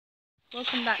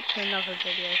Welcome back to another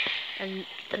video, and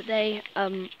today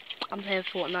I'm playing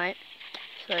Fortnite,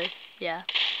 so yeah,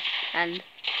 and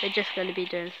we're just going to be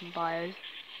doing some bios,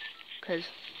 because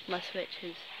my Switch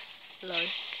is low,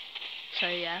 so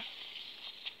yeah.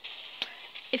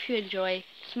 If you enjoy,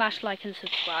 smash like and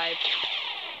subscribe,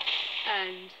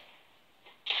 and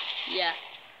yeah,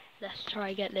 let's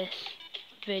try get this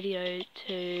video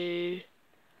to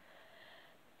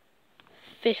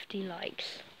 50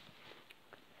 likes.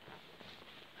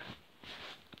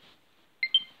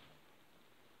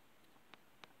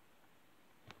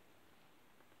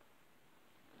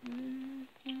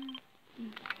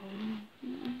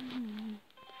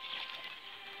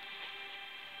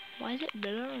 Why is it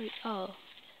blurry? Oh,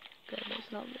 good,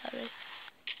 it's not blurry.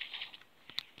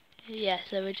 Yeah,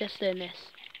 so we're just doing this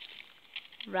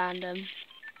random.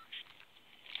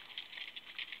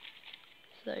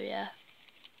 So yeah.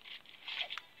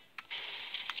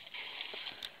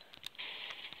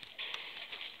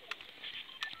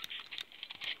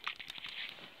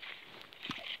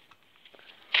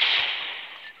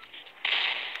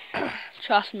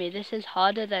 Trust me, this is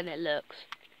harder than it looks.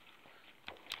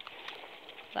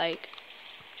 Like,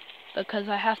 because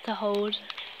I have to hold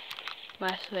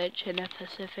my Switch in a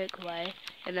specific way,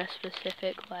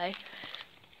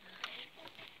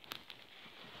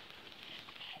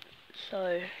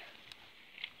 So,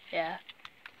 yeah.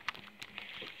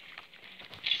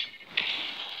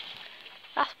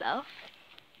 That's better.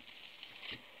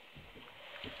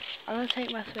 I'm gonna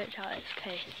take my Switch out of its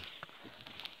case.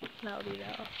 That'll be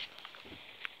better.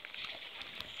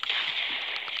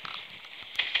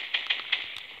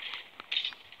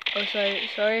 Also,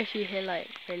 sorry if you hear like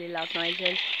really loud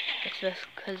noises. It's just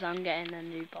because I'm getting a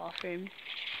new bathroom.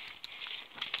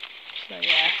 So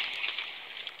yeah.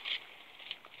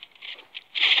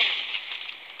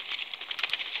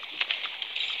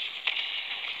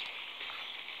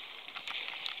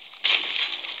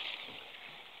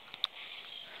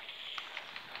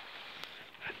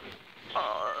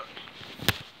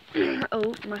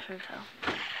 Oh, my phone fell.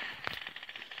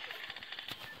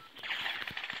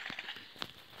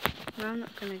 No, I'm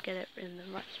not gonna get it in the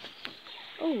right spot.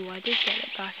 Oh, I did get it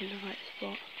back in the right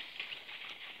spot.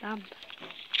 Damn.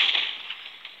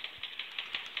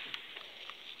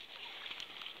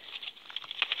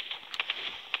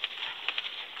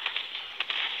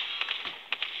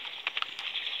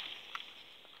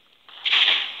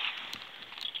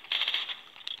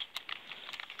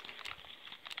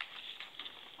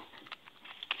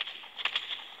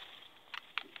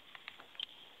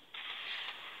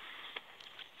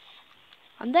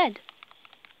 I'm dead.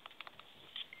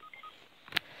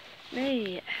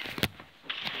 Mate.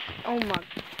 Oh my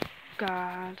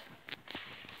god.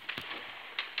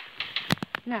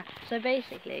 Nah, so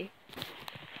basically,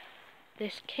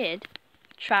 this kid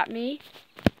trapped me.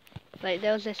 Like,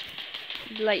 there was this,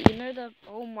 like, you know the,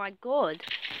 oh my god.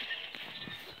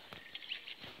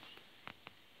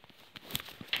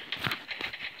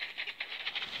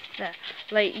 There.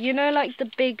 Like, you know, like, the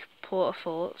big porta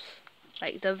forts?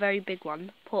 Like, the very big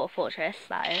one. Porta fortress,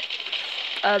 that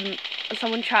it.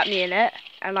 Someone trapped me in it,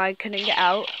 and I couldn't get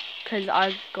out, because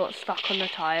I got stuck on the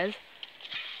tyres.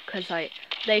 Because, like,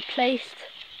 they placed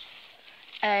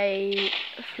a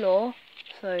floor,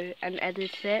 so, and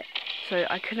edited it, so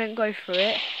I couldn't go through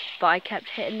it, but I kept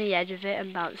hitting the edge of it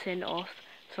and bouncing off,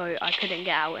 so I couldn't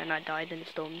get out, and I died and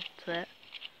stormed to it.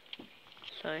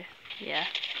 So, yeah,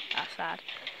 that's sad.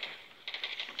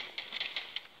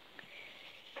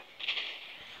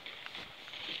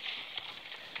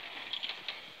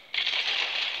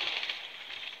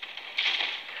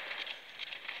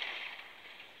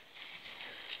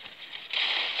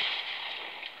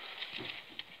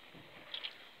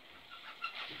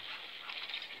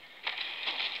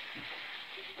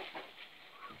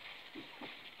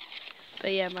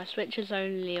 But yeah, my Switch is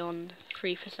only on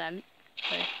 3%,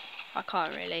 so I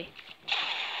can't really.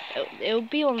 It'll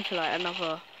be on for like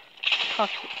another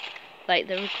couple, like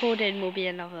the recording will be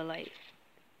another like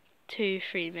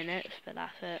 2-3 minutes, but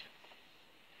that's it.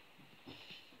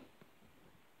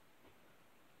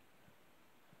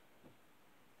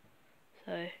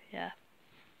 So yeah.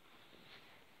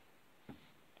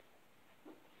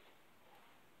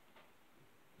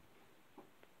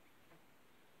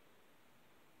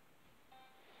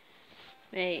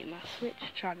 Mate, my Switch is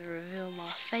trying to reveal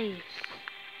my face.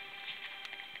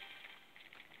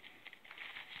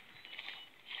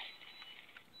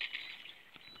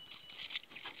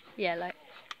 Yeah, like,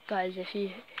 guys, if you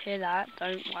hear that,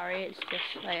 don't worry, it's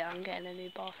just, like, I'm getting a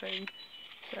new bathroom,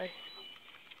 so.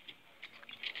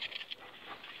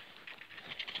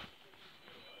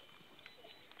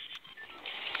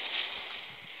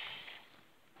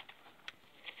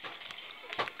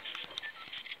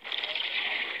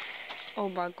 Oh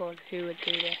my god, who would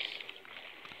do this?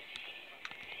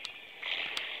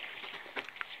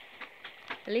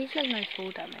 At least there's no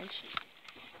full damage.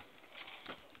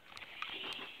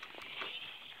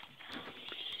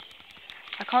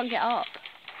 I can't get up.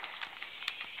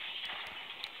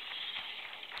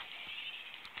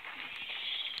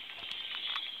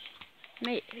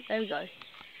 Mate, there we go.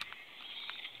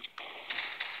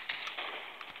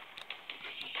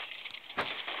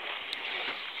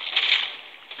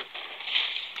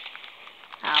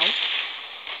 Ow.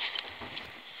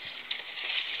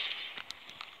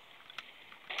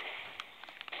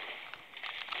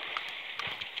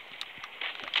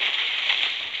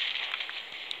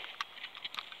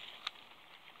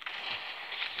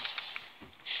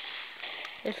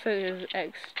 This foot is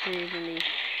extremely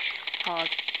hard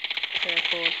to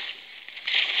record.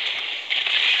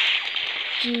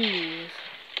 Jeez.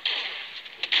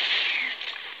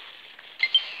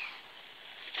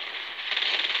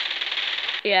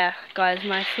 Yeah, guys,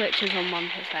 my Switch is on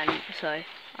 1%, so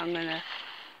I'm gonna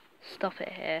stop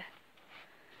it here.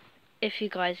 If you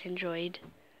guys enjoyed,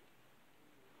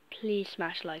 please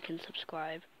smash like and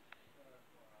subscribe.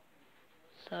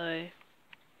 So,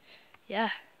 yeah,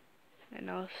 and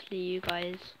I'll see you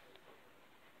guys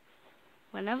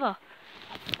whenever.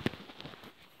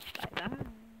 Bye bye.